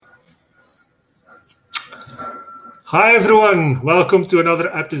Hi, everyone. Welcome to another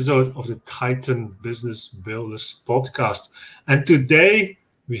episode of the Titan Business Builders podcast. And today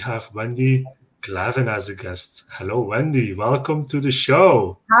we have Wendy Glavin as a guest. Hello, Wendy. Welcome to the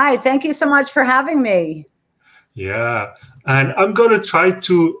show. Hi, thank you so much for having me. Yeah. And I'm going to try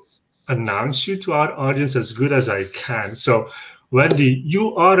to announce you to our audience as good as I can. So, Wendy,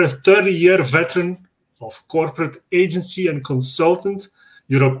 you are a 30-year veteran of corporate agency and consultant.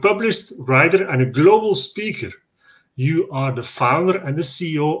 You're a published writer and a global speaker. You are the founder and the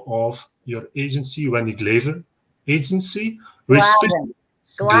CEO of your agency, Wendy Glavin Agency. Glavin.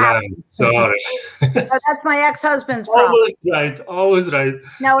 Sorry. That's my ex-husband's problem. Always right.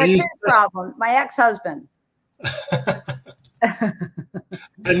 No, it's his problem. My ex-husband.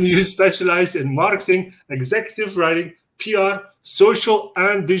 And you specialize in marketing, executive writing, PR, social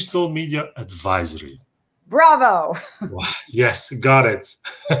and digital media advisory. Bravo. Yes, got it.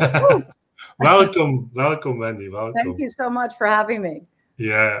 Welcome, Wendy. Welcome. Thank you so much for having me.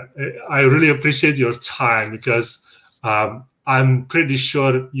 Yeah, I really appreciate your time because I'm pretty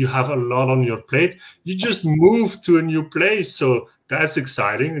sure you have a lot on your plate. You just moved to a new place, so that's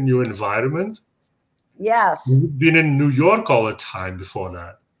exciting, a new environment. Yes. You've been in New York all the time before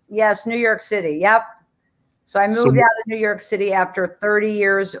that. Yes, New York City. Yep. So I moved out of New York City after 30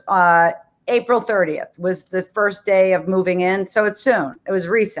 years. April 30th was the first day of moving in. So it's soon. It was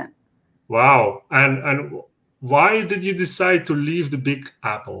recent. Wow. And why did you decide to leave the Big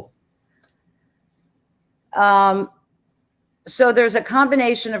Apple? So there's a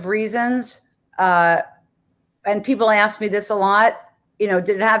combination of reasons. And people ask me this a lot. You know,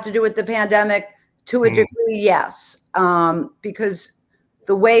 did it have to do with the pandemic? To a degree, yes. Because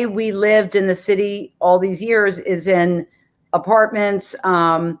the way we lived in the city all these years is in apartments.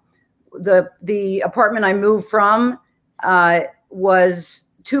 The apartment I moved from was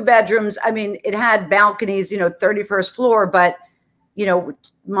 2 bedrooms. I mean, it had balconies, 31st floor, but,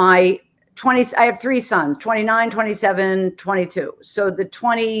 I have 3 sons, 29, 27, 22. So the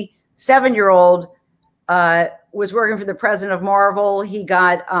 27-year-old was working for the president of Marvel. He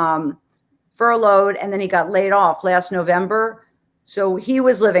got furloughed and then he got laid off last November. So he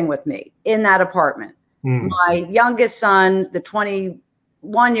was living with me in that apartment. My youngest son, the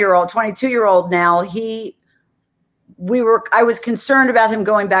 22-year-old now, I was concerned about him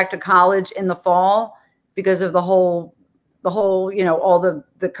going back to college in the fall because of the whole, all the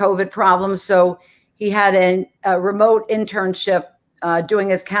COVID problems. So he had a remote internship doing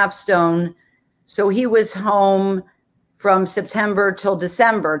his capstone. So he was home from September till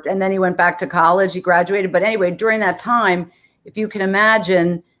December, and then he went back to college. He graduated. But anyway, during that time, if you can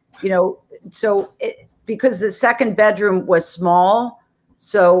imagine, because the second bedroom was small,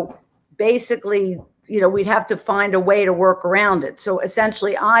 so basically, we'd have to find a way to work around it. So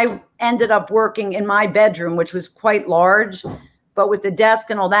essentially, I ended up working in my bedroom, which was quite large, but with the desk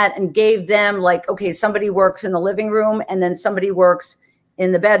and all that, and gave them okay, somebody works in the living room and then somebody works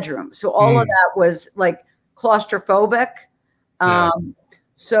in the bedroom. So all of that was claustrophobic. Yeah.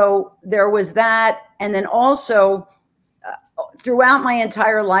 So there was that. And then also throughout my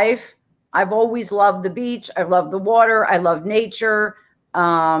entire life, I've always loved the beach. I love the water. I love nature.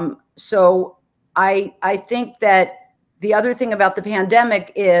 So I think that the other thing about the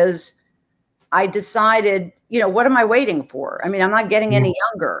pandemic is I decided, what am I waiting for? I mean, I'm not getting any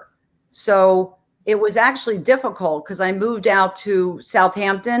younger. So it was actually difficult because I moved out to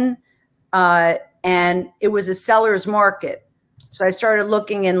Southampton and it was a seller's market. So I started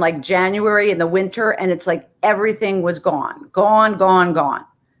looking in January in the winter and it's everything was gone.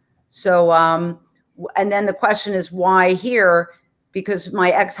 So, and then the question is why here? Because my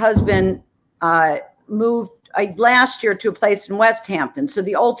ex-husband moved last year to a place in West Hampton. So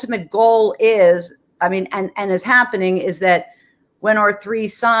the ultimate goal is, and is happening, is that when our 3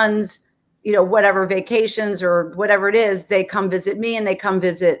 sons, whatever vacations or whatever it is, they come visit me and they come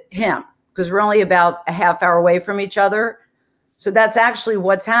visit him because we're only about a half hour away from each other. So that's actually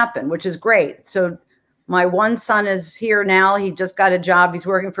what's happened, which is great. So my one son is here now. He just got a job. He's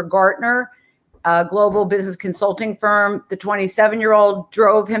working for Gartner, a global business consulting firm. The 27-year-old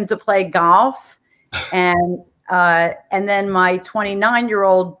drove him to play golf. And then my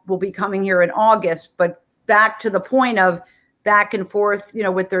 29-year-old will be coming here in August, but back to the point of back and forth,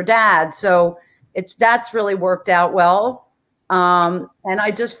 with their dad. So that's really worked out well. And I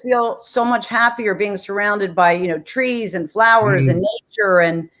just feel so much happier being surrounded by, trees and flowers and nature.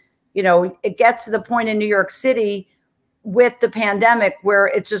 And, it gets to the point in New York City with the pandemic where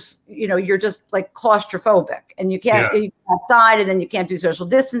it's just, you're just claustrophobic and you can't you go outside and then you can't do social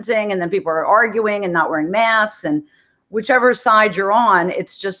distancing. And then people are arguing and not wearing masks, and whichever side you're on,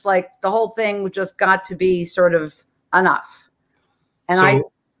 it's just the whole thing just got to be sort of enough. And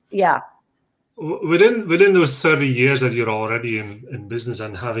so yeah. Within those 30 years that you're already in business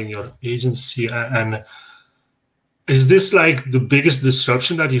and having your agency, and is this like the biggest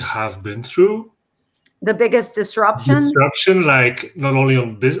disruption that you have been through? The biggest disruption? Disruption, like not only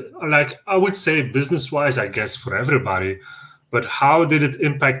on business, like I would say business-wise, I guess for everybody, but how did it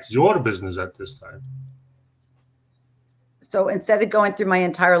impact your business at this time? So instead of going through my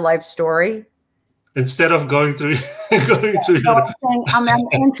entire life story, instead of going through I'm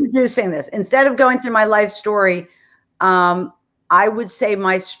introducing this. Instead of going through my life story, I would say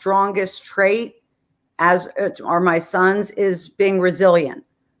my strongest trait as are my sons is being resilient.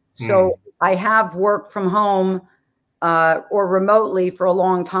 So I have worked from home or remotely for a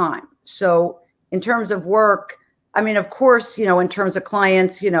long time. So in terms of work, I mean, of course, in terms of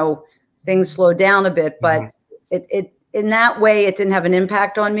clients, things slow down a bit, but it in that way, it didn't have an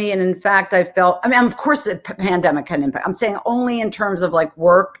impact on me. And in fact, I felt, of course the pandemic had an impact. I'm saying only in terms of like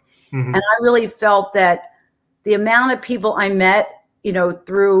work. And I really felt that the amount of people I met,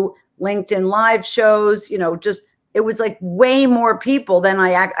 through LinkedIn live shows, just, it was like way more people than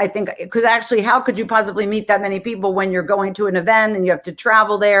I think, because actually, how could you possibly meet that many people when you're going to an event and you have to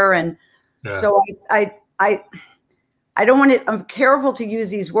travel there? And so I don't want to, I'm careful to use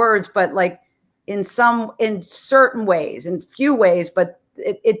these words, but like, in certain ways, in few ways, but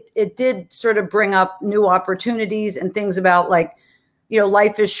it did sort of bring up new opportunities and things about like,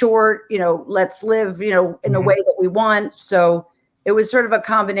 life is short, let's live, in the way that we want. So it was sort of a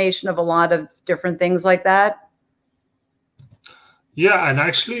combination of a lot of different things like that. Yeah. And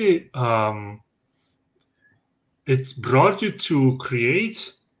actually, it brought you to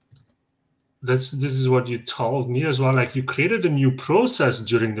create, this is what you told me as well, like you created a new process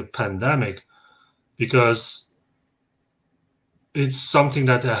during the pandemic, because it's something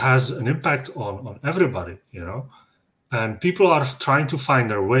that has an impact on everybody, and people are trying to find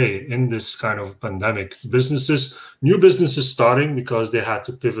their way in this kind of pandemic. New businesses starting because they had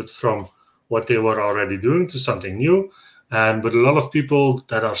to pivot from what they were already doing to something new. But a lot of people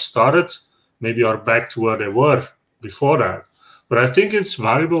that are started maybe are back to where they were before that. But I think it's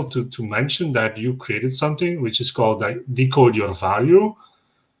valuable to mention that you created something which is called like Decode Your Value,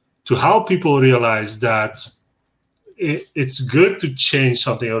 to help people realize that it's good to change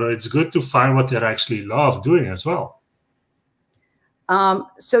something, or it's good to find what they actually love doing as well.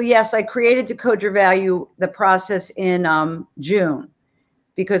 So yes, I created Decode Your Value, the process in June,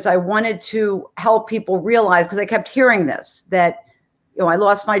 because I wanted to help people realize, because I kept hearing this, that, I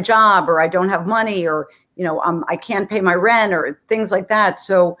lost my job, or I don't have money, or, I can't pay my rent, or things like that.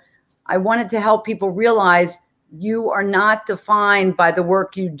 So I wanted to help people realize you are not defined by the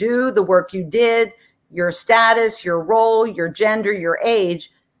work you do, the work you did, your status, your role, your gender, your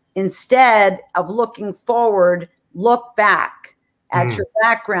age. Instead of looking forward, look back at your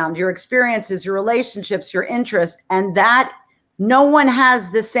background, your experiences, your relationships, your interests, and that no one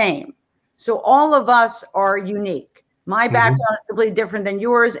has the same. So all of us are unique. My background is completely different than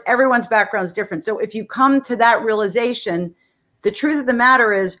yours. Everyone's background is different. So if you come to that realization, the truth of the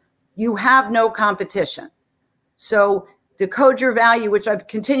matter is you have no competition. So Decode Your Value, which I've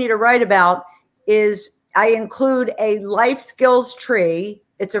continued to write about, is I include a life skills tree.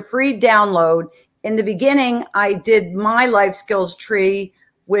 It's a free download. In the beginning, I did my life skills tree,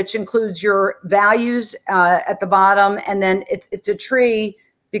 which includes your values at the bottom. And then it's a tree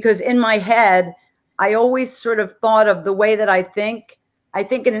because in my head, I always sort of thought of the way that I think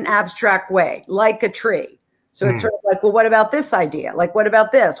in an abstract way, like a tree. So it's sort of like, well, what about this idea? Like, what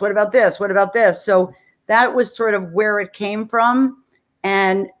about this? What about this? What about this? So that was sort of where it came from.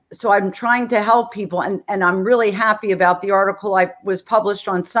 And so I'm trying to help people. And I'm really happy about the article I was published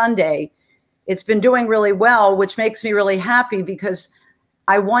on Sunday. It's been doing really well, which makes me really happy because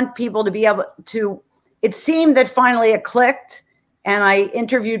I want people to be able to, it seemed that finally it clicked. And I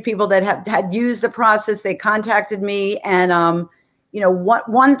interviewed people that had used the process. They contacted me. And,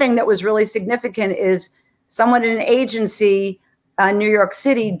 one thing that was really significant is someone in an agency, New York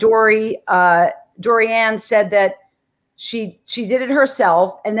City, Dorianne said that she did it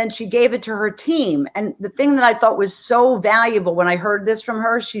herself and then she gave it to her team. And the thing that I thought was so valuable when I heard this from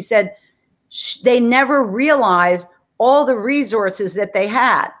her, she said they never realized all the resources that they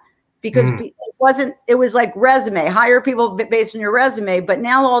had because it was like resume, hire people based on your resume. But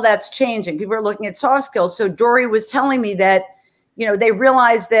now all that's changing. People are looking at soft skills. So Dory was telling me that, they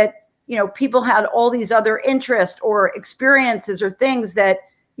realized that, people had all these other interests or experiences or things that,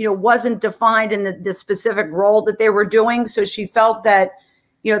 wasn't defined in the specific role that they were doing. So she felt that,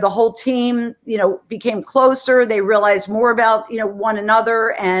 the whole team, became closer. They realized more about, one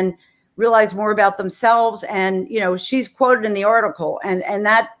another. And realize more about themselves. And, you know, she's quoted in the article, and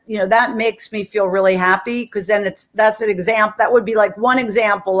that, you know, that makes me feel really happy, because then that's an example. That would be like one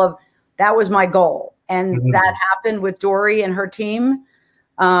example of that was my goal. And that happened with Dory and her team.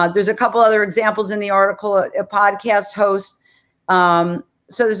 There's a couple other examples in the article, a podcast host.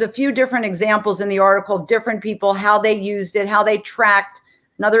 So there's a few different examples in the article of different people, how they used it, how they tracked.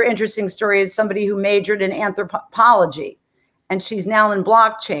 Another interesting story is somebody who majored in anthropology, and she's now in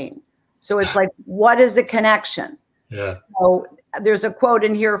blockchain. So it's like, what is the connection? Yeah. So there's a quote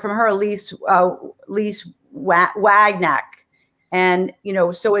in here from her, Lise Wagnac. And, you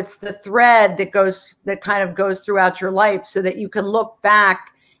know, so it's the thread that kind of goes throughout your life, so that you can look back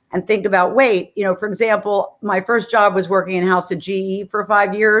and think about, wait, you know, for example, my first job was working in-house at GE for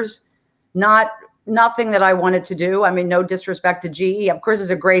 5 years. Nothing that I wanted to do. I mean, no disrespect to GE. Of course, it's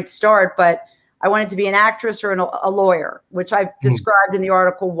a great start, but I wanted to be an actress or a lawyer, which I've described in the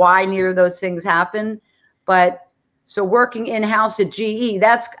article why neither of those things happened. But so working in-house at GE,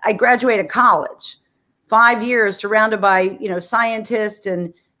 I graduated college, 5 years surrounded by, you know, scientists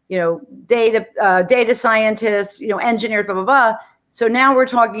and, you know, data scientists, you know, engineers, blah, blah, blah. So now we're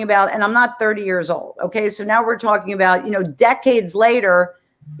talking about, and I'm not 30 years old. Okay. So now we're talking about, you know, decades later,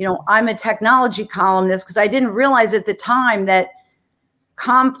 you know, I'm a technology columnist, because I didn't realize at the time that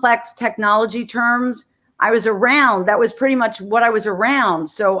complex technology terms, I was around. That was pretty much what I was around.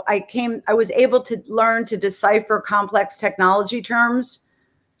 So I was able to learn to decipher complex technology terms.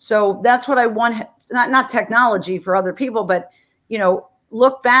 So that's what I want, not technology for other people, but, you know,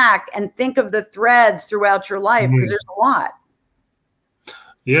 look back and think of the threads throughout your life, because there's a lot.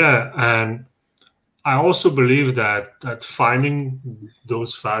 Yeah, and I also believe that finding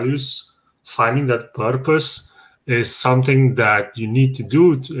those values, finding that purpose, is something that you need to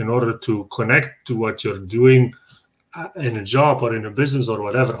do in order to connect to what you're doing in a job or in a business or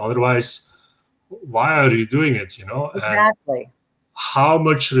whatever. Otherwise, why are you doing it? You know, exactly. And how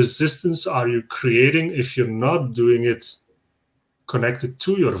much resistance are you creating if you're not doing it connected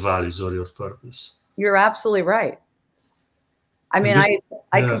to your values or your purpose? You're absolutely right. I mean,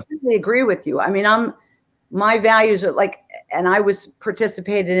 I completely agree with you. I mean, my values are like, and I was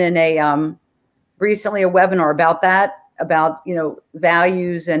participating in recently a webinar about that, about, you know,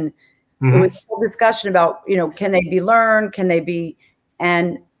 values, and it was a whole discussion about, you know, can they be learned? Can they be,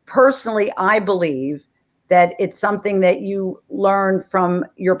 and personally, I believe that it's something that you learn from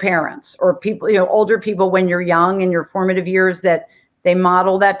your parents or people, you know, older people when you're young in your formative years, that they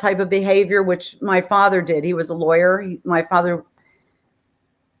model that type of behavior, which my father did. He was a lawyer. My father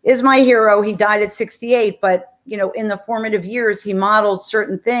is my hero. He died at 68, but, you know, in the formative years, he modeled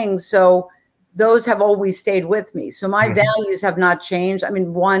certain things. So those have always stayed with me. So my values have not changed. I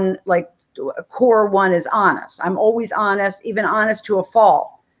mean, a core one is honest. I'm always honest, even honest to a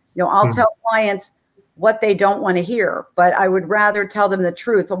fault. You know, I'll tell clients what they don't want to hear, but I would rather tell them the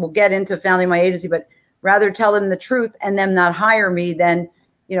truth. And we'll get into founding my agency, but rather tell them the truth and them not hire me than,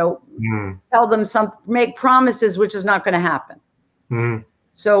 you know, tell them make promises, which is not going to happen.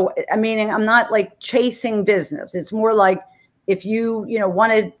 So, I mean, I'm not like chasing business. It's more like, if you know,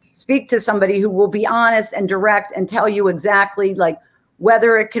 want to speak to somebody who will be honest and direct and tell you exactly like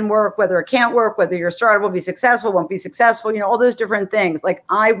whether it can work, whether it can't work, whether your startup will be successful, won't be successful, you know, all those different things. Like,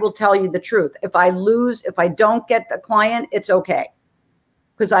 I will tell you the truth. If I lose, if I don't get the client, it's okay.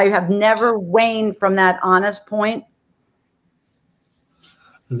 Because I have never waned from that honest point.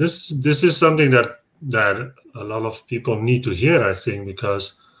 This is something that a lot of people need to hear, I think,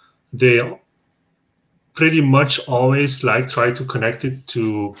 because they pretty much always try to connect it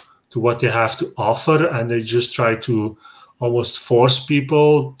to what they have to offer, and they just try to almost force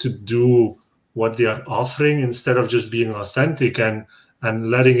people to do what they are offering instead of just being authentic and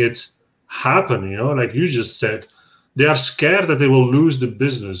letting it happen. You know, like you just said, they are scared that they will lose the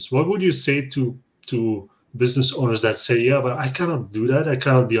business. What would you say to business owners that say, yeah, but I cannot do that, I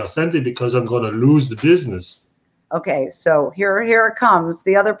cannot be authentic because I'm going to lose the business? Okay, so here it comes,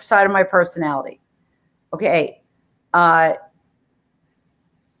 the other side of my personality. Okay,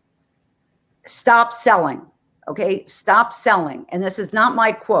 stop selling. Okay, stop selling. And this is not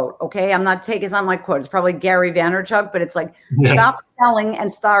my quote. Okay, it's not my quote. It's probably Gary Vaynerchuk, but it's like, stop selling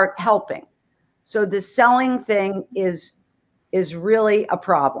and start helping. So the selling thing is really a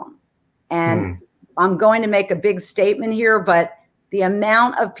problem. And I'm going to make a big statement here, but the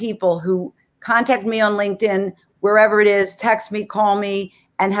amount of people who contact me on LinkedIn, wherever it is, text me, call me,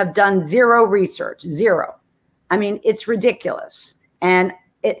 and have done zero research, zero. I mean, it's ridiculous. And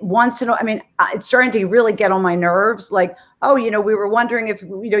it's starting to really get on my nerves. Like, oh, you know, we were wondering if,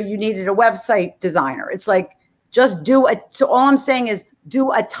 you know, you needed a website designer. It's like, just do it. So all I'm saying is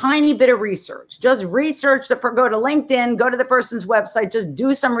do a tiny bit of research. Just research go to LinkedIn, go to the person's website, just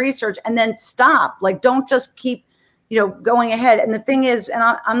do some research and then stop. Like, don't just keep, going ahead. And the thing is, and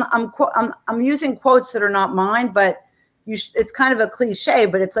I'm using quotes that are not mine, but it's kind of a cliche,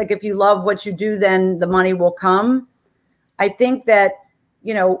 but it's like, if you love what you do, then the money will come. I think that,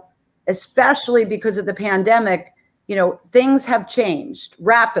 especially because of the pandemic, things have changed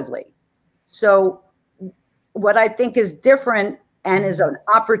rapidly. So what I think is different and is an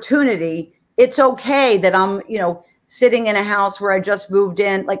opportunity, it's okay that I'm, sitting in a house where I just moved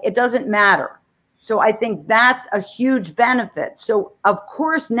in, like, it doesn't matter. So I think that's a huge benefit. So of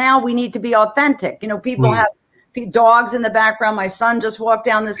course, now we need to be authentic. People have dogs in the background. My son just walked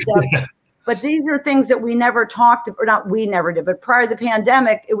down the steps. But these are things that we never talked about, or not we never did, but prior to the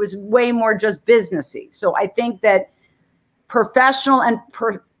pandemic, it was way more just businessy. So I think that professional and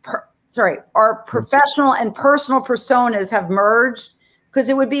our professional and personal personas have merged, because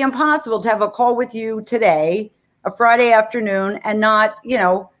it would be impossible to have a call with you today, a Friday afternoon, and not,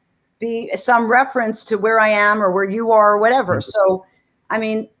 be some reference to where I am or where you are or whatever. So, I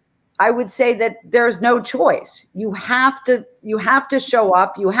mean, I would say that there's no choice. You have to show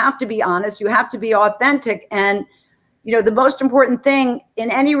up. You have to be honest. You have to be authentic. And, the most important thing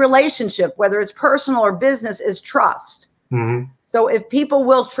in any relationship, whether it's personal or business, is trust. Mm-hmm. So if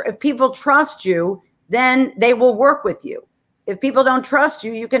people trust you, then they will work with you. If people don't trust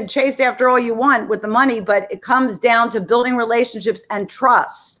you, you can chase after all you want with the money, but it comes down to building relationships and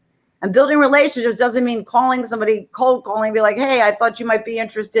trust. And building relationships doesn't mean calling somebody, cold calling, and be like, hey, I thought you might be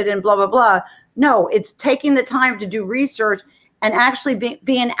interested in blah, blah, blah. No, it's taking the time to do research and actually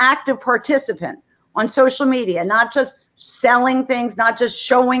be an active participant on social media, not just selling things, not just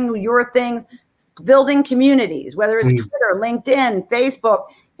showing your things, building communities, whether it's Twitter, LinkedIn, Facebook,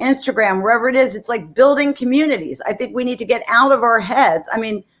 Instagram, wherever it is. It's like building communities. I think we need to get out of our heads. I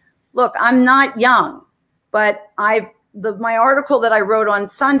mean, look, I'm not young, but my article that I wrote on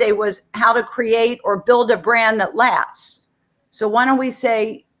Sunday was how to create or build a brand that lasts. So why don't we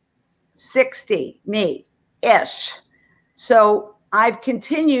say 60, me-ish. So I've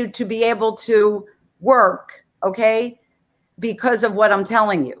continued to be able to work, okay, because of what I'm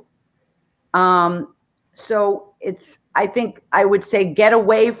telling you. So I think I would say get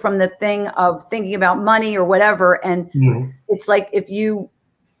away from the thing of thinking about money or whatever. And it's like, if you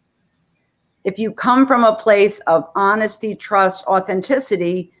come from a place of honesty, trust,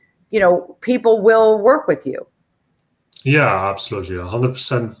 authenticity, people will work with you. Yeah, absolutely.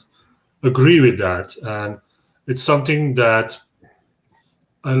 100% agree with that. And it's something that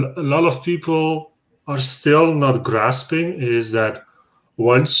a lot of people are still not grasping, is that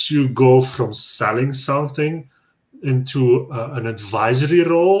once you go from selling something into an advisory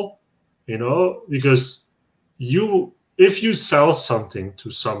role, because if you sell something to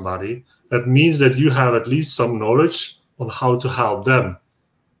somebody, that means that you have at least some knowledge on how to help them.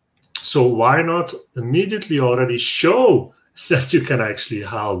 So why not immediately already show that you can actually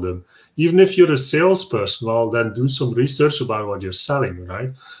help them? Even if you're a salesperson, well, then do some research about what you're selling,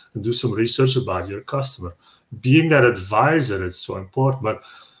 right? And do some research about your customer. Being that advisor is so important. But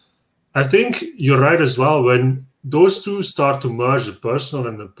I think you're right as well. When those two start to merge, the personal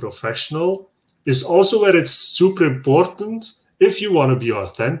and the professional, is also where it's super important, if you want to be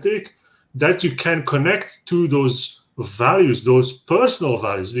authentic, that you can connect to those values, those personal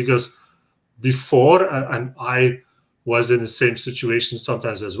values. Because before, and I was in the same situation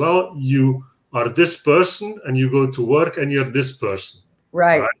sometimes as well, you are this person and you go to work and you're this person.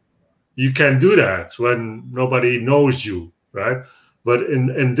 Right? You can do that when nobody knows you, right? But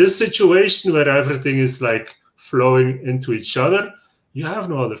in this situation where everything is like flowing into each other, you have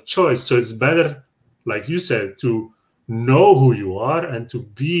no other choice. So it's better, like you said, to know who you are and to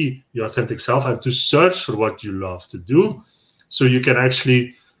be your authentic self and to search for what you love to do, so you can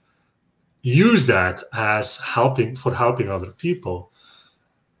actually use that as helping other people.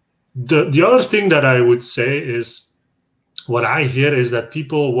 The other thing that I would say is, what I hear is that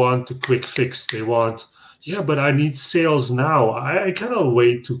people want a quick fix. They want, but I need sales now. I cannot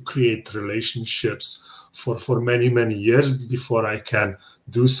wait to create relationships for many, many years before I can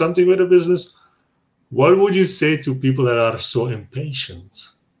do something with a business. What would you say to people that are so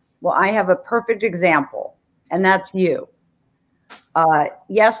impatient? Well, I have a perfect example, and that's you.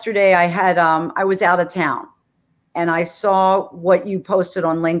 Yesterday, I was out of town, and I saw what you posted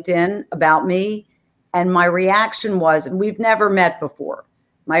on LinkedIn about me, and my reaction was, and we've never met before,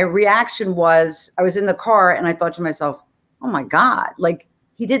 my reaction was, I was in the car, and I thought to myself, oh my God, like,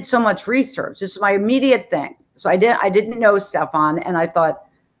 he did so much research. This is my immediate thing. So I didn't know Stefan, and I thought,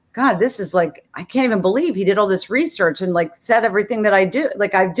 God, this is like, I can't even believe he did all this research and like said everything that I do.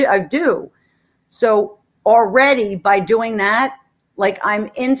 Like I do. So already by doing that, like I'm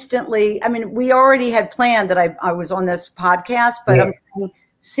instantly, I mean, we already had planned that I was on this podcast, but I'm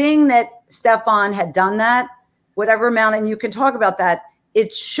seeing that Stefan had done that, whatever amount, and you can talk about that.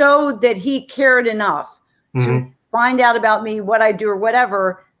 It showed that he cared enough to find out about me, what I do or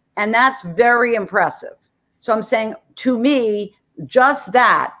whatever. And that's very impressive. So I'm saying, to me, just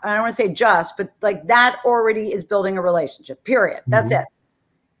that, I don't want to say just, but like that already is building a relationship, period. That's it.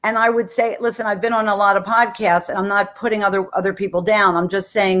 And I would say, listen, I've been on a lot of podcasts and I'm not putting other people down. I'm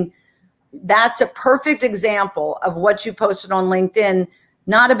just saying that's a perfect example of what you posted on LinkedIn.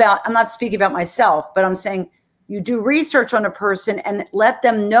 I'm not speaking about myself, but I'm saying you do research on a person and let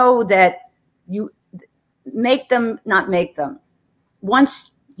them know that you not make them.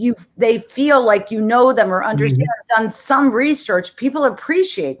 Once they feel like you know them or understand, done some research, people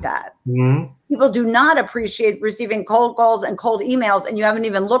appreciate that. People do not appreciate receiving cold calls and cold emails and you haven't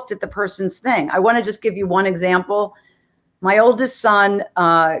even looked at the person's thing. I want to just give you one example. My oldest son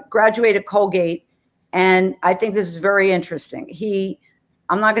graduated Colgate, and I think this is very interesting.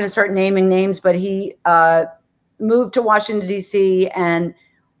 I'm not going to start naming names, but he moved to Washington, D.C. and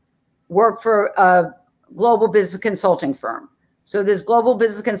worked for a global business consulting firm. So this global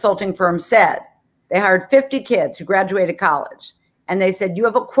business consulting firm said they hired 50 kids who graduated college. And they said, you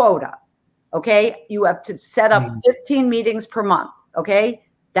have a quota, okay? You have to set up 15 meetings per month, okay?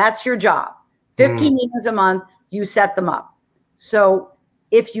 That's your job. 15 meetings a month, you set them up. So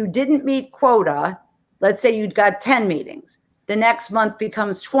if you didn't meet quota, let's say you'd got 10 meetings, the next month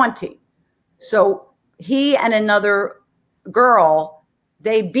becomes 20. So he and another girl,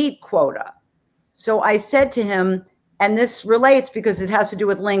 they beat quota. So I said to him, and this relates because it has to do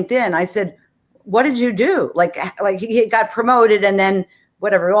with LinkedIn. I said, what did you do? Like he got promoted and then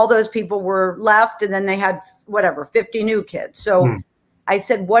whatever, all those people were left and then they had 50 new kids. So I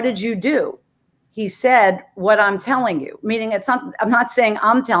said, what did you do? He said, what I'm telling you, meaning I'm not saying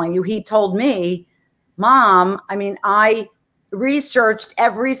I'm telling you. He told me, Mom, I researched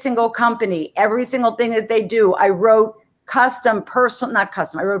every single company, every single thing that they do. I wrote I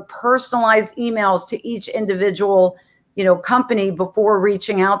wrote personalized emails to each individual, company before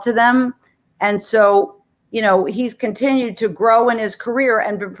reaching out to them. And so, he's continued to grow in his career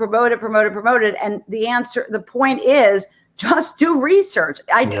and been promoted. And the point is just do research.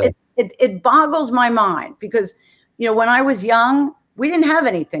 It boggles my mind because, when I was young, we didn't have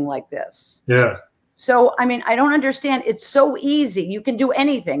anything like this. Yeah. So, I don't understand. It's so easy. You can do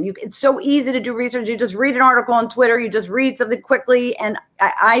anything. It's so easy to do research. You just read an article on Twitter. You just read something quickly. And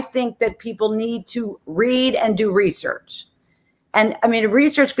I think that people need to read and do research. And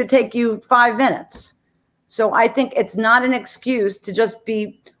research could take you 5 minutes. So I think it's not an excuse to just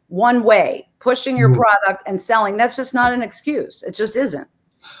be one way, pushing your product and selling. That's just not an excuse. It just isn't.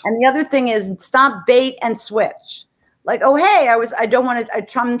 And the other thing is stop bait and switch. Like, oh, hey,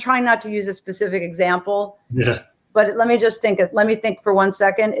 I'm trying not to use a specific example. Yeah. But let me think for 1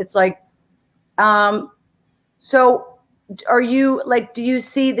 second. It's like, so are you like, do you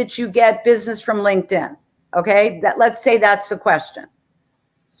see that you get business from LinkedIn? Okay. Let's say that's the question.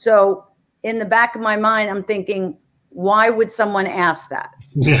 So in the back of my mind, I'm thinking, why would someone ask that?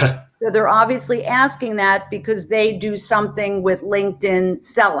 Yeah. So they're obviously asking that because they do something with LinkedIn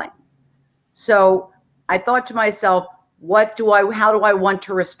selling. So I thought to myself, how do I want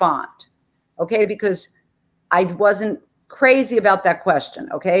to respond? Okay, because I wasn't crazy about that question.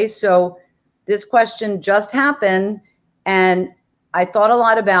 Okay, so this question just happened and I thought a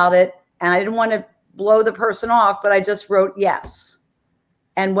lot about it and I didn't want to blow the person off, but I just wrote yes.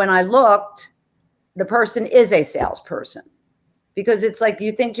 And when I looked, the person is a salesperson. Because it's like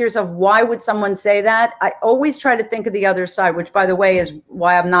you think to yourself, why would someone say that? I always try to think of the other side, which, by the way, is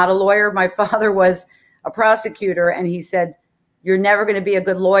why I'm not a lawyer. My father was a prosecutor, and he said, you're never going to be a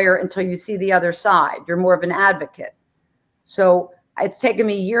good lawyer until you see the other side. You're more of an advocate. So it's taken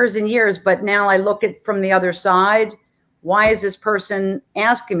me years and years, but now I look at from the other side. Why is this person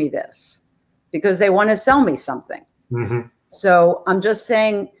asking me this? Because they want to sell me something. So I'm just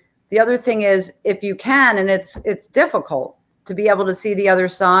saying the other thing is if you can, and it's difficult to be able to see the other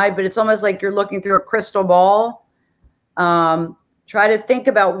side, but it's almost like you're looking through a crystal ball. Try to think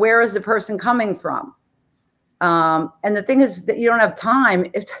about where is the person coming from. And the thing is that you don't have time.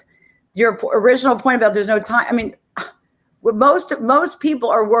 If your original point about there's no time, most people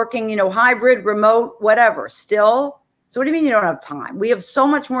are working, hybrid, remote, whatever still. So what do you mean you don't have time? We have so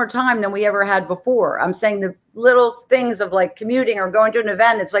much more time than we ever had before. I'm saying the little things of like commuting or going to an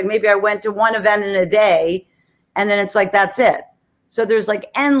event. It's like maybe I went to one event in a day and then it's like, that's it. So there's like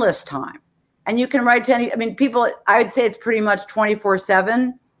endless time. And you can write to any, I mean, people, I'd say it's pretty much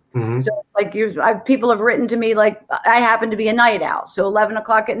 24/7. So like people have written to me, like I happen to be a night owl. So 11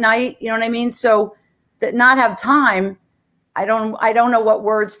 o'clock at night, you know what I mean? So that not have time, I don't know what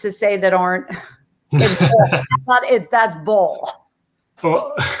words to say that aren't, that's bull.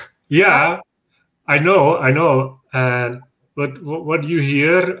 Well, yeah, I know. And but what you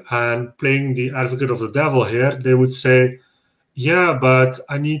hear, and playing the advocate of the devil here, they would say, yeah, but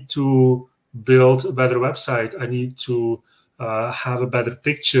I need to build a better website. I need to have a better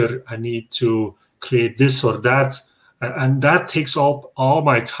picture. I need to create this or that. And that takes all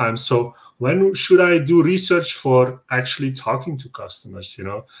my time. So when should I do research for actually talking to customers, you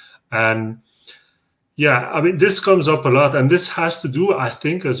know? And yeah, I mean, this comes up a lot. And this has to do, I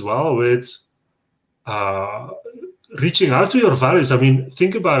think, as well with reaching out to your values. I mean,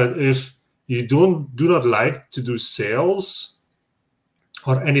 think about it. If you do not like to do sales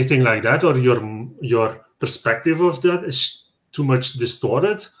or anything like that, or your perspective of that is too much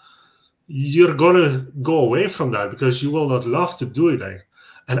distorted, you're gonna go away from that because you will not love to do it.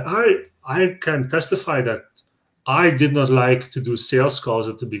 And I can testify that I did not like to do sales calls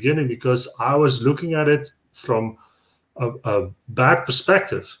at the beginning because I was looking at it from a bad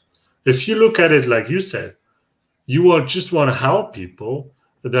perspective. If you look at it like you said, you just want to help people,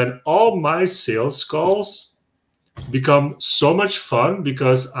 then all my sales calls become so much fun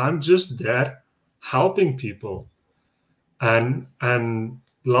because I'm just there helping people. And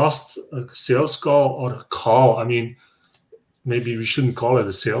last sales call or call, I mean, maybe we shouldn't call it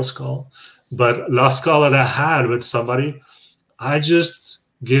a sales call, but last call that I had with somebody, I just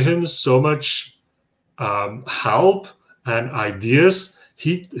give him so much help and ideas.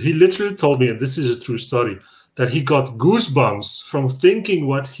 He literally told me, and this is a true story, that he got goosebumps from thinking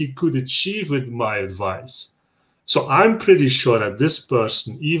what he could achieve with my advice. So I'm pretty sure that this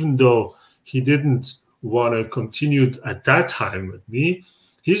person, even though he didn't want to continue at that time with me,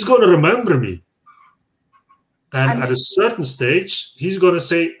 he's going to remember me. And at a certain stage, he's going to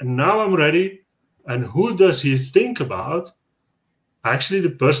say, now I'm ready. And who does he think about? Actually, the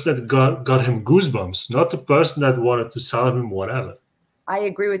person that got him goosebumps, not the person that wanted to sell him whatever. I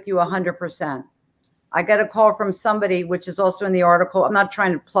agree with you 100%. I got a call from somebody, which is also in the article. I'm not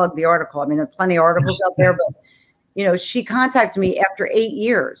trying to plug the article. I mean, there are plenty of articles out there, but you know, she contacted me after 8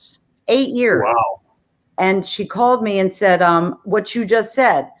 years. 8 years. Wow. And she called me and said, what you just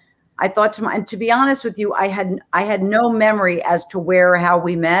said. I thought and to be honest with you, I had no memory as to where or how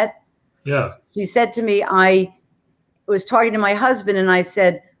we met. Yeah. She said to me, I was talking to my husband and I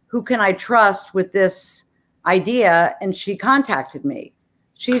said, who can I trust with this idea? And she contacted me.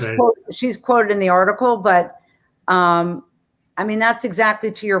 She's quoted in the article, but I mean, that's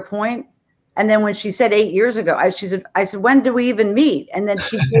exactly to your point. And then when she said 8 years ago, I said, when do we even meet? And then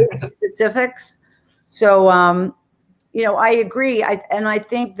she gave the specifics. So, you know, I agree. I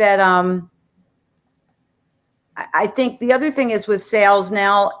think that I think the other thing is with sales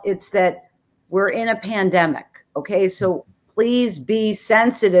now, it's that we're in a pandemic. Okay. So please be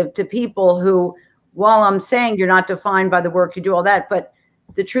sensitive to people who, while I'm saying you're not defined by the work you do, all that, but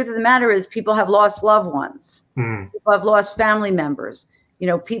the truth of the matter is people have lost loved ones. People have lost family members. You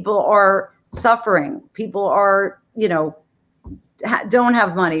know, people are suffering. People are, you know, don't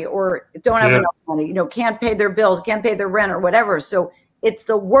have money or don't have enough money, you know, can't pay their bills, can't pay their rent or whatever. So it's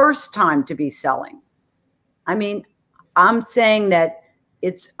the worst time to be selling. I mean, I'm saying that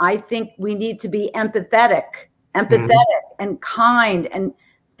I think we need to be empathetic and kind and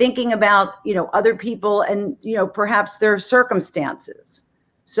thinking about, you know, other people and, you know, perhaps their circumstances.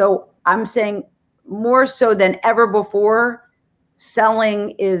 So I'm saying more so than ever before,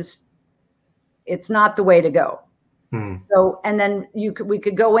 selling it's not the way to go. So, and then we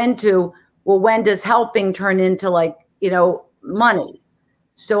could go into, well, when does helping turn into, like, you know, money?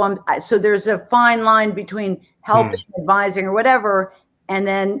 So so there's a fine line between helping, advising or whatever. And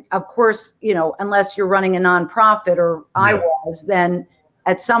then of course, you know, unless you're running a nonprofit or I was, then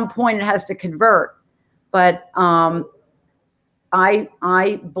at some point it has to convert. But I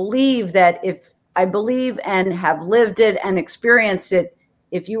believe that I believe and have lived it and experienced it,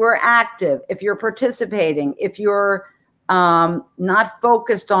 if you are active, if you're participating, if you're not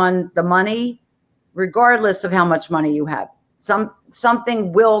focused on the money, regardless of how much money you have,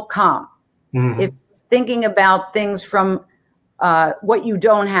 something will come. If thinking about things from what you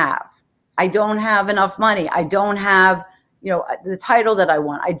don't have. I don't have enough money. I don't have, you know, the title that I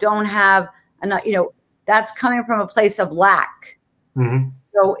want. I don't have enough, you know, that's coming from a place of lack.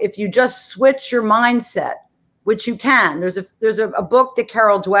 So if you just switch your mindset, which you can, there's a book that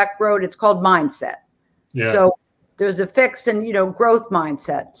Carol Dweck wrote. It's called Mindset. So there's a fixed and, growth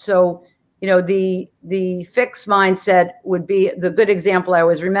mindset. So, the fixed mindset would be, the good example I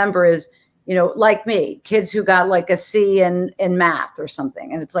always remember is, like me, kids who got like a C in math or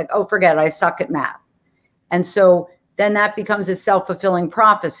something. And it's like, oh, forget it, I suck at math. And so then that becomes a self-fulfilling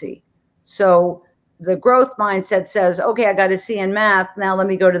prophecy. So the growth mindset says, okay, I got a C in math. Now let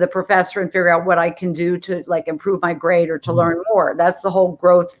me go to the professor and figure out what I can do to like improve my grade or to learn more. That's the whole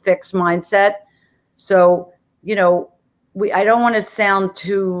growth fixed mindset. So, I don't want to sound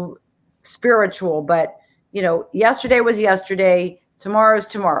too spiritual, but, yesterday was yesterday, tomorrow is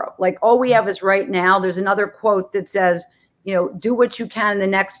tomorrow. Like all we have is right now. There's another quote that says, do what you can in the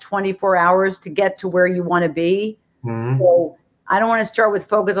next 24 hours to get to where you want to be. Mm-hmm. So I don't want to start with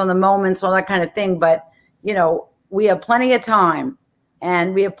focus on the moments, all that kind of thing. But, we have plenty of time,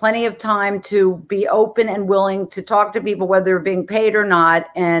 and we have plenty of time to be open and willing to talk to people, whether they're being paid or not.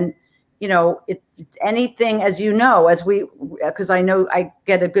 And, anything, because I know I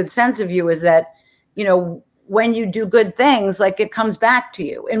get a good sense of you, is that, when you do good things, like it comes back to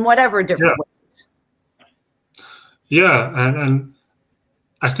you in whatever different ways. Yeah. And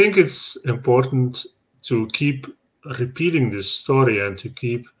I think it's important to keep repeating this story and to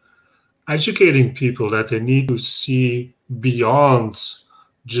keep educating people that they need to see beyond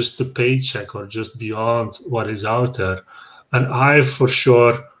just the paycheck or just beyond what is out there. And I, for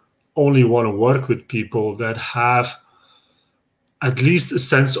sure, only want to work with people that have at least a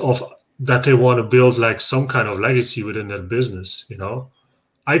sense of that they want to build like some kind of legacy within their business.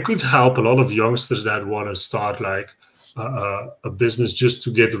 I could help a lot of youngsters that want to start like a business just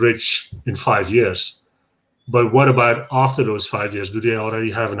to get rich in 5 years. But what about after those 5 years? Do they already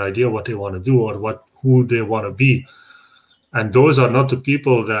have an idea what they want to do or who they want to be? And those are not the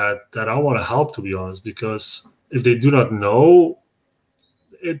people that I want to help, to be honest, because if they do not know,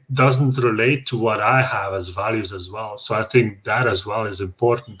 it doesn't relate to what I have as values as well. So I think that as well is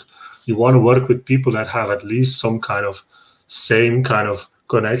important. You want to work with people that have at least some kind of same kind of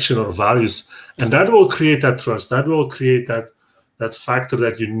connection or values. And that will create that trust. That will create that factor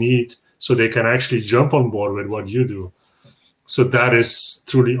that you need so they can actually jump on board with what you do. So that is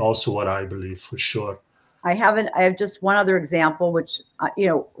truly also what I believe, for sure. I have just one other example, which,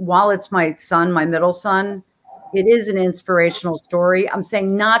 while it's my son, my middle son, it is an inspirational story. I'm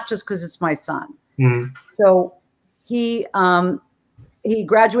saying not just because it's my son. Mm-hmm. So he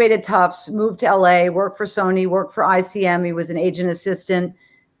graduated Tufts, moved to LA, worked for Sony, worked for ICM. He was an agent assistant.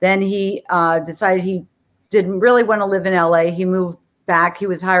 Then he decided he didn't really want to live in LA. He moved back. He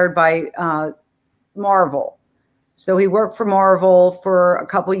was hired by Marvel. So he worked for Marvel for a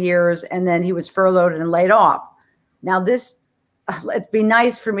couple of years, and then he was furloughed and laid off. Now it'd be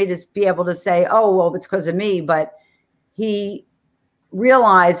nice for me to be able to say, oh, well, it's because of me. But he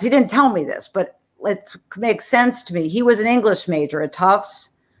realized, he didn't tell me this, but it makes sense to me. He was an English major at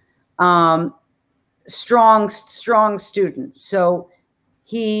Tufts, strong student. So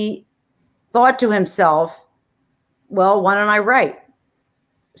he thought to himself, well, why don't I write?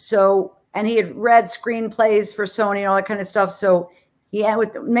 So, and he had read screenplays for Sony and all that kind of stuff. So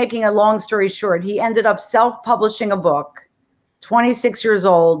making a long story short, he ended up self-publishing a book, 26 years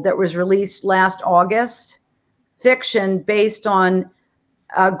old, that was released last August, fiction based on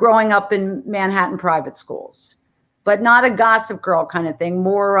growing up in Manhattan private schools, but not a Gossip Girl kind of thing,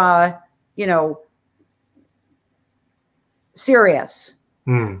 more, serious,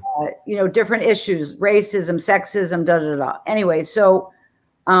 different issues, racism, sexism, Anyway, so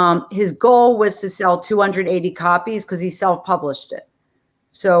his goal was to sell 280 copies because he self-published it.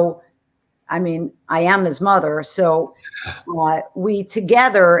 So, I mean, I am his mother. So we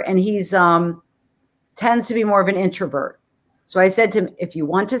together, and he's tends to be more of an introvert. So I said to him, if you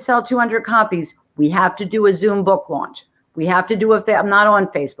want to sell 200 copies, we have to do a Zoom book launch. We have to do I'm not on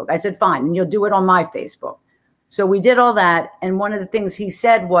Facebook. I said, fine, and you'll do it on my Facebook. So we did all that. And one of the things he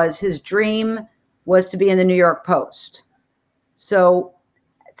said was his dream was to be in the New York Post. So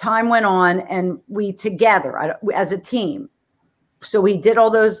time went on, and we together as a team. So we did all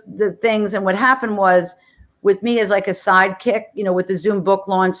the things. And what happened was, with me as like a sidekick, with the Zoom book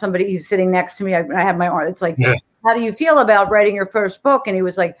launch, somebody's sitting next to me. I have my arm. It's like, yeah. How do you feel about writing your first book? And he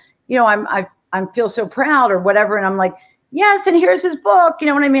was like, I feel so proud or whatever. And I'm like, yes. And here's his book. You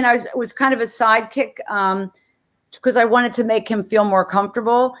know what I mean? I was kind of a sidekick because I wanted to make him feel more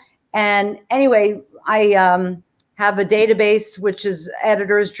comfortable. And anyway, I have a database, which is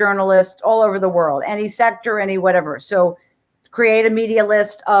editors, journalists all over the world, any sector, any whatever. So create a media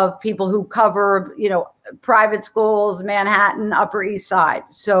list of people who cover, private schools, Manhattan, Upper East Side.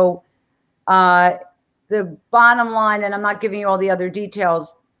 So the bottom line, and I'm not giving you all the other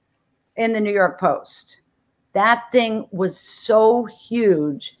details, in the New York Post. that thing was so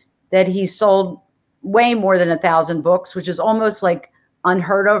huge that he sold way more than 1,000 books, which is almost like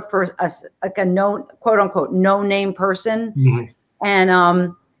unheard of for like a known, quote unquote, no name person. Mhm.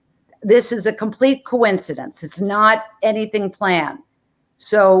 And this is a complete coincidence. It's not anything planned.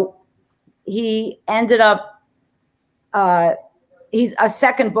 So he ended up, a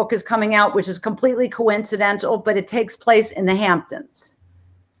second book is coming out, which is completely coincidental, but it takes place in the Hamptons.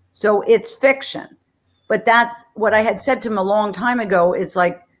 So it's fiction. But that's what I had said to him a long time ago. Is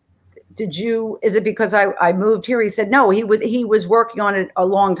like, is it because I moved here? He said, no, he was working on it a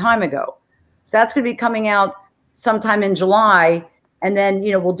long time ago. So that's going to be coming out sometime in July. And then,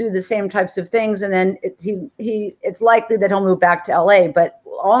 we'll do the same types of things. And then it's likely that he'll move back to LA. But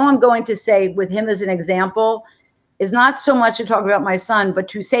all I'm going to say with him as an example is not so much to talk about my son, but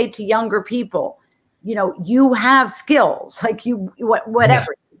to say to younger people, you have skills, like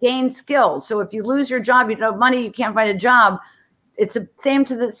whatever, gain skills. So if you lose your job, you don't have money, you can't find a job. It's the same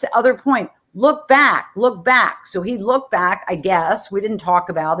to this other point. Look back. So he looked back, I guess. We didn't talk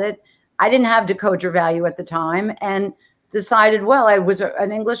about it. I didn't have Decoder Value at the time, and decided, well, I was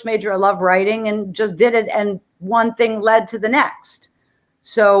an English major. I love writing, and just did it. And one thing led to the next.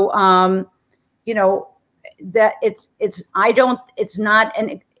 So, that it's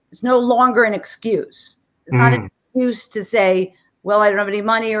no longer an excuse. It's not an excuse to say, well, I don't have any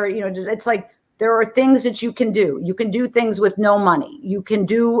money, or, it's like, there are things that you can do. You can do things with no money. You can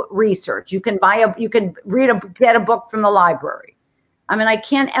do research. You can get a book from the library. I mean, I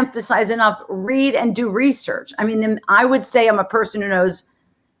can't emphasize enough, read and do research. I mean, I would say I'm a person who knows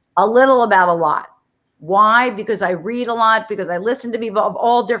a little about a lot. Why? Because I read a lot, because I listen to people of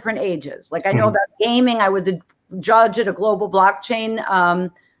all different ages. Like I know about gaming. I was a judge at a global blockchain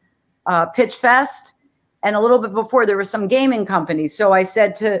pitch fest. And a little bit before, there were some gaming companies. So I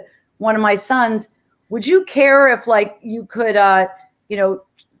said to one of my sons, would you care if like you could,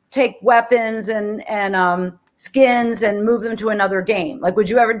 take weapons and skins and move them to another game? Like, do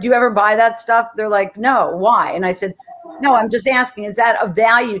you ever buy that stuff? They're like, no, why? And I said, no, I'm just asking, is that of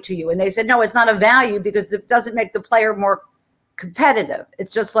value to you? And they said, no, it's not a value because it doesn't make the player more competitive.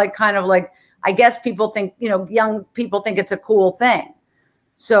 It's just like, kind of like, I guess people think, young people think it's a cool thing.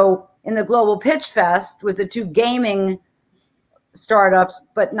 So in the Global Pitch Fest with the two gaming startups,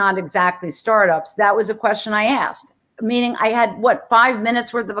 but not exactly startups, that was a question I asked. Meaning I had 5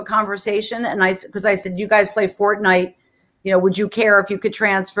 minutes worth of a conversation. And because I said, you guys play Fortnite, would you care if you could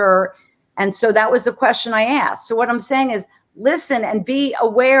transfer? And so that was the question I asked. So what I'm saying is listen and be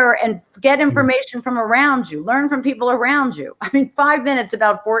aware and get information from around you, learn from people around you. I mean, 5 minutes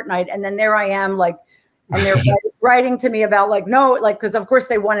about Fortnite. And then there I am, like, and they're writing to me about like, no, like, because of course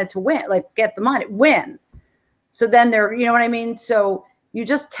they wanted to win, like get the money, win. So then they're, you know what I mean? So you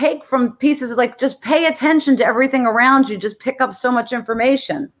just take from pieces, like just pay attention to everything around you. Just pick up so much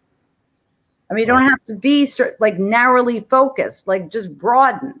information. I mean, you don't have to be like narrowly focused, like just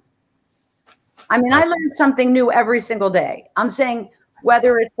broaden. I mean, I learn something new every single day. I'm saying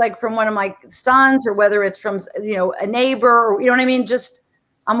whether it's like from one of my sons or whether it's from, a neighbor or, what I mean? Just,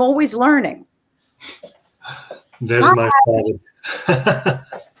 I'm always learning. There's my father.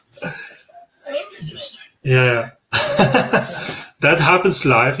 Yeah. That happens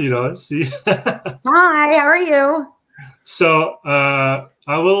live, see. Hi, how are you? So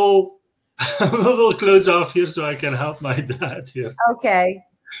I will close off here so I can help my dad here. Okay.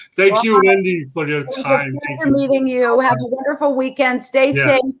 Thank you, Wendy, for your time. It was a pleasure meeting you. Have a wonderful weekend. Stay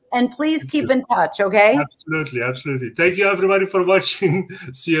safe, and please keep in touch, okay? Absolutely, absolutely. Thank you, everybody, for watching.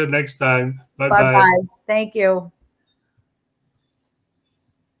 See you next time. Bye-bye. Bye-bye. Thank you.